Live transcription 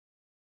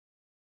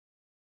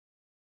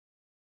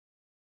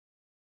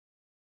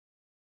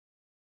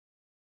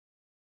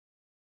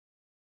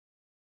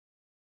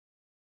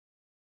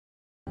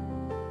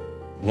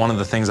one of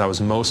the things I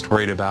was most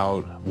worried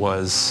about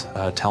was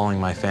telling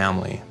my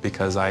family,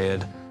 because I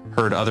had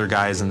heard other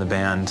guys in the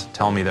band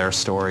tell me their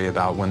story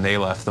about when they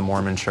left the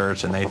Mormon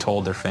church and they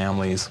told their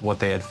families what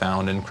they had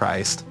found in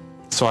Christ.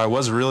 So I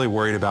was really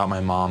worried about my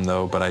mom,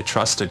 though, but I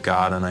trusted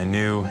God, and I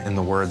knew in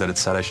the Word that it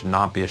said I should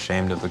not be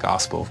ashamed of the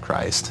gospel of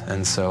Christ.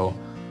 And so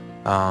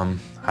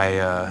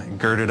I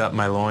girded up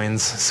my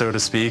loins, so to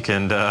speak,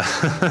 and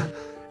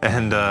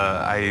and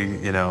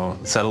I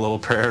said a little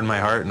prayer in my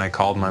heart, and I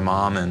called my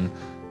mom, and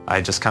I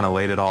just kind of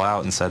laid it all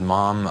out and said,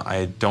 Mom,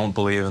 I don't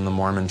believe in the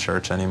Mormon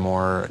church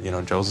anymore.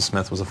 Joseph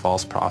Smith was a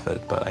false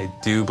prophet, but I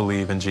do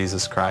believe in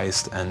Jesus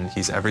Christ, and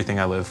he's everything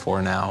I live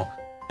for now.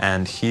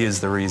 And he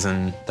is the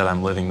reason that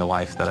I'm living the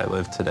life that I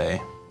live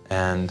today.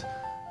 And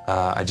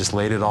I just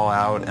laid it all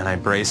out, and I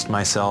braced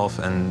myself,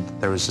 and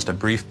there was just a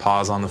brief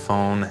pause on the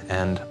phone,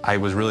 and I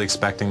was really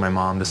expecting my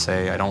mom to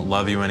say, I don't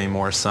love you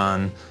anymore,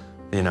 son,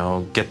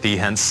 get thee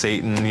hence,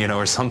 Satan,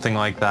 or something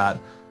like that.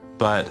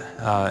 But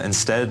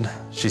instead,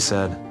 she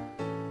said,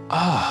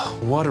 oh,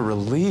 what a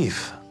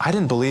relief. I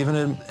didn't believe in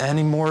it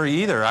anymore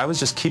either. I was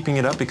just keeping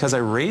it up because I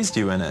raised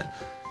you in it,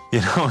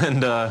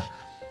 and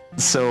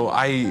so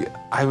I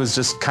was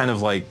just kind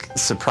of like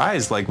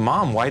surprised, like,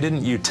 Mom, why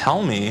didn't you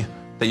tell me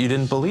that you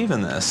didn't believe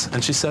in this?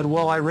 And she said,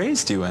 well, I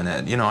raised you in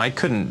it. I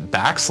couldn't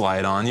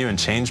backslide on you and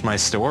change my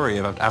story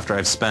after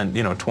I've spent,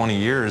 20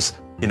 years,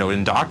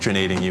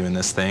 indoctrinating you in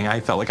this thing. I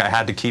felt like I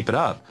had to keep it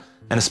up.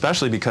 And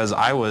especially because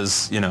I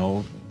was,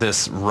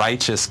 this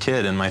righteous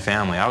kid in my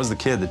family. I was the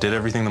kid that did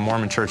everything the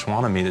Mormon church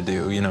wanted me to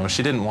do.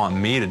 She didn't want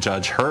me to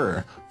judge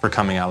her for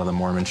coming out of the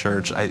Mormon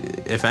church.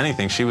 If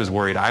anything, she was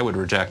worried I would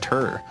reject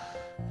her.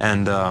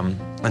 And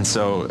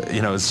so,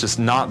 it's just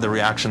not the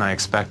reaction I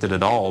expected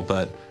at all,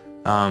 but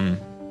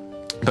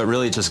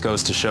really it just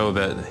goes to show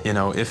that,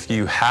 if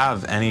you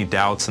have any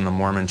doubts in the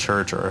Mormon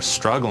church or are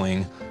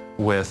struggling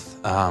with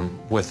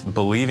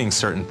believing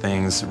certain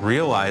things,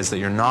 realize that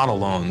you're not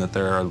alone, that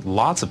there are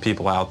lots of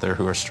people out there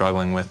who are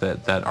struggling with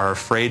it, that are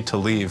afraid to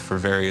leave for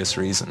various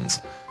reasons.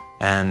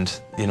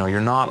 And,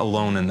 you're not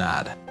alone in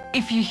that.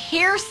 If you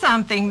hear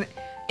something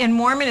in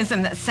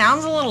Mormonism that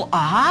sounds a little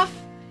off,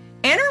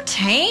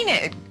 entertain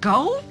it.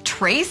 Go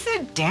trace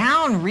it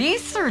down,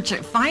 research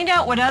it, find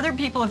out what other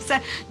people have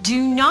said.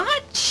 Do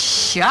not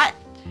shut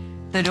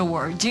the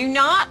door. Do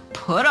not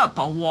put up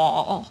a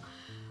wall.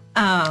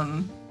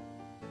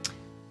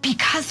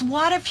 Because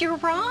what if you're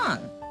wrong?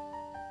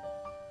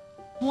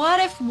 What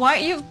if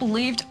what you've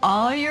believed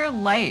all your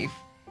life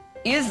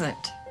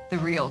isn't the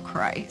real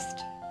Christ?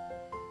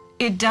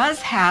 It does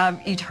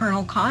have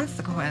eternal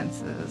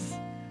consequences.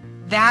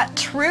 That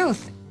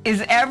truth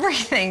is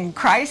everything.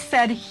 Christ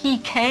said he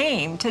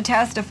came to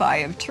testify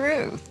of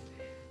truth.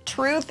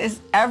 Truth is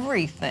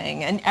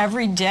everything, and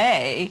every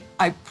day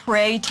I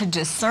pray to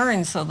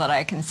discern so that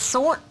I can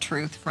sort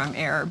truth from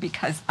error,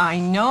 because I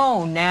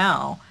know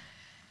now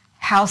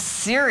how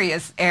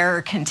serious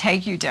error can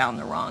take you down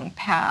the wrong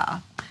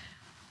path.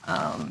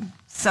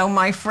 So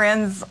my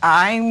friends,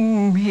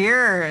 I'm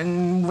here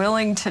and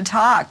willing to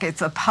talk.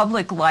 It's a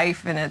public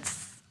life, and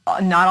it's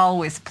not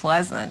always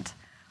pleasant,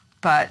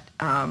 but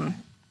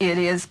it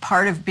is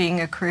part of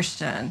being a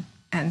Christian,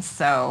 and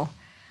so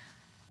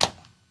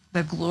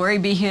the glory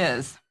be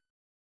his.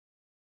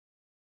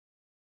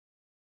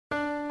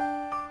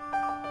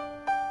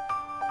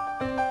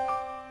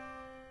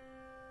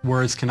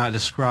 Words cannot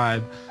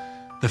describe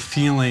the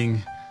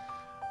feeling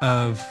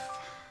of,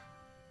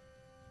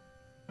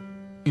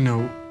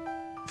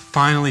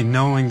 finally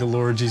knowing the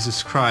Lord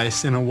Jesus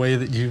Christ in a way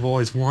that you've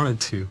always wanted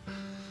to.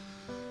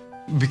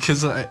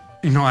 Because I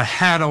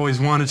had always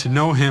wanted to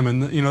know him,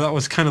 and that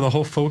was kind of the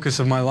whole focus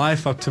of my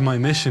life up to my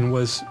mission,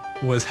 was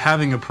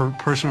having a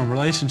personal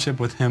relationship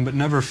with him, but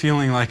never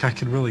feeling like I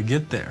could really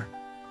get there.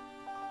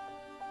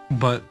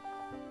 But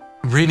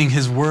reading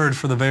his word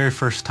for the very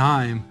first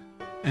time,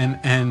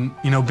 and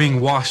being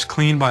washed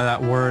clean by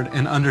that word,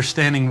 and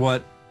understanding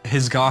what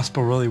his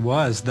gospel really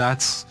was,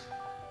 that's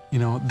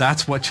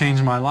what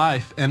changed my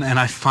life. And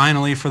I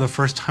finally, for the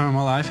first time in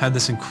my life, had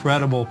this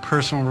incredible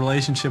personal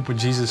relationship with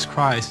Jesus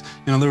Christ.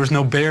 There was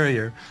no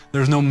barrier. There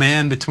was no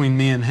man between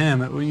me and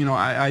him.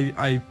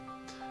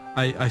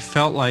 I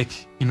felt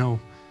like,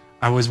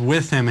 I was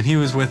with him, and he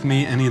was with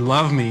me, and he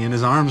loved me, and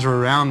his arms were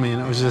around me,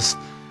 and it was just,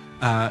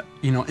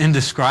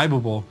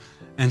 indescribable.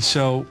 And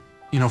so,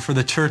 for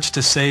the church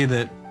to say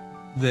that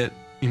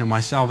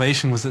my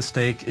salvation was at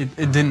stake, it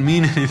didn't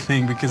mean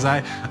anything, because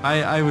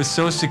I was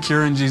so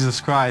secure in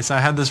Jesus Christ. I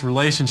had this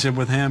relationship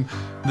with him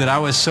that I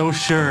was so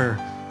sure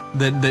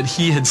that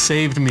he had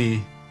saved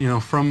me,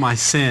 from my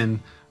sin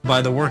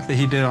by the work that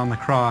he did on the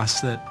cross,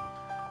 that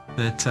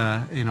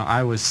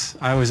I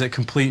was at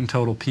complete and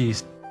total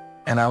peace.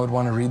 And I would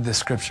want to read this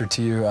scripture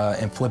to you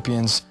in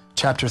Philippians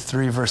chapter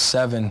 3, verse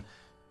 7.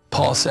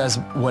 Paul says,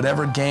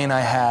 "Whatever gain I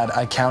had,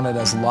 I counted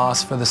as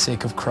loss for the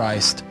sake of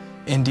Christ.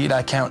 Indeed,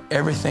 I count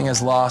everything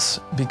as loss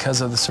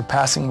because of the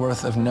surpassing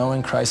worth of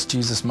knowing Christ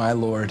Jesus my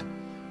Lord.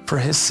 For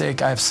his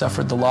sake I have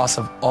suffered the loss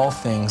of all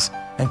things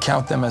and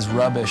count them as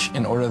rubbish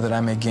in order that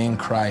I may gain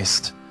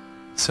Christ."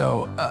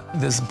 So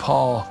this is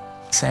Paul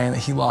saying that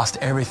he lost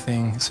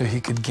everything so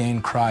he could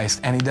gain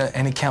Christ.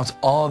 And he counts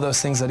all of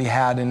those things that he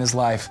had in his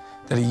life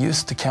that he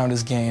used to count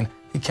as gain,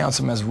 he counts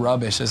them as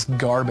rubbish, as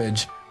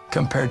garbage,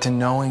 compared to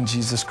knowing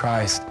Jesus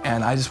Christ.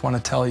 And I just want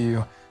to tell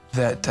you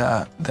that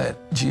that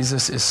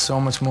Jesus is so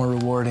much more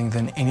rewarding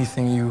than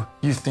anything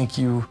you think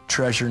you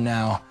treasure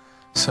now.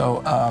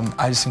 So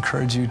I just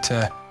encourage you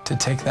to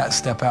take that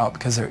step out,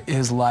 because there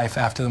is life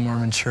after the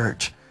Mormon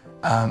church.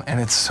 And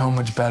it's so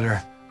much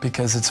better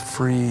because it's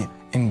free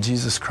in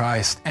Jesus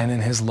Christ and in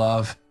his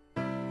love.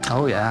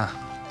 Oh yeah,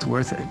 it's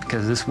worth it,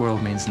 because this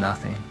world means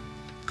nothing.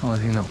 The only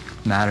thing that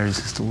matters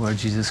is the Lord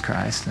Jesus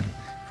Christ, and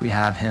if we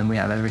have him, we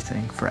have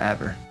everything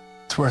forever.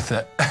 It's worth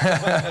it.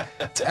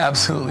 It's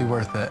absolutely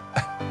worth it.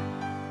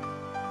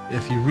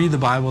 If you read the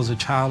Bible as a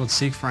child and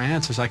seek for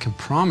answers, I can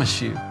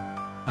promise you,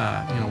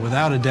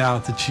 without a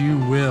doubt, that you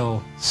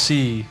will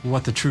see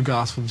what the true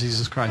gospel of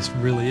Jesus Christ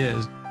really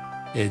is.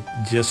 It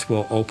just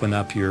will open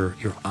up your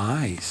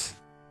eyes.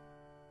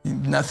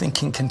 Nothing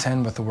can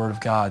contend with the Word of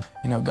God.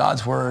 You know,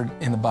 God's Word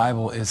in the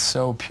Bible is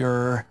so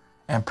pure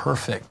and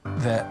perfect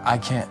that I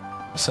can't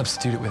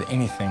substitute it with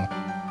anything.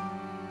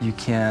 You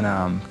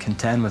can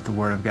contend with the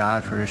Word of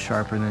God, for it is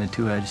sharper than a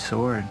two-edged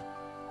sword.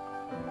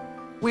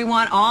 We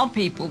want all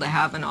people to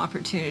have an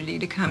opportunity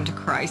to come to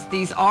Christ.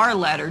 These are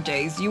latter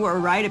days. You are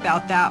right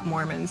about that,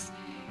 Mormons.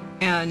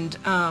 And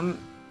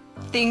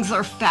things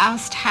are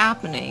fast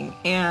happening,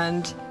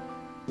 and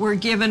we're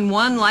given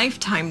one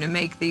lifetime to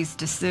make these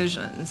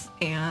decisions.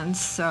 And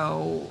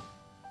so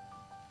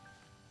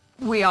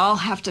we all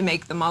have to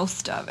make the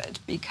most of it,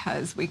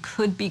 because we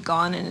could be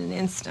gone in an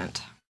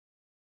instant.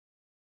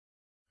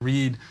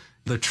 Read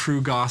the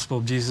true gospel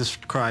of Jesus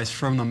Christ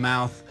from the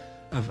mouth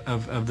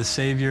of the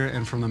Savior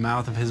and from the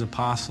mouth of his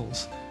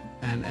apostles,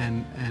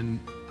 and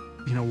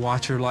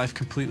watch your life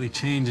completely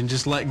change, and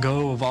just let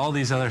go of all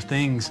these other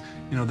things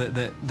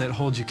that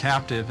hold you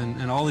captive,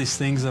 and all these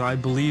things that I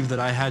believed that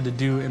I had to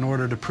do in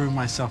order to prove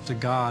myself to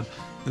God.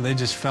 They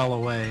just fell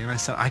away, and I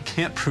said, I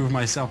can't prove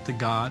myself to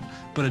God,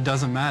 but it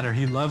doesn't matter.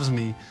 He loves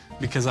me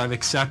because I've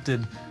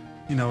accepted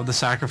the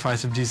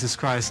sacrifice of Jesus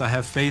Christ. I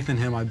have faith in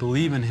him, I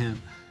believe in him,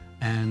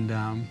 and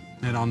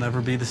I'll never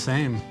be the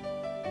same.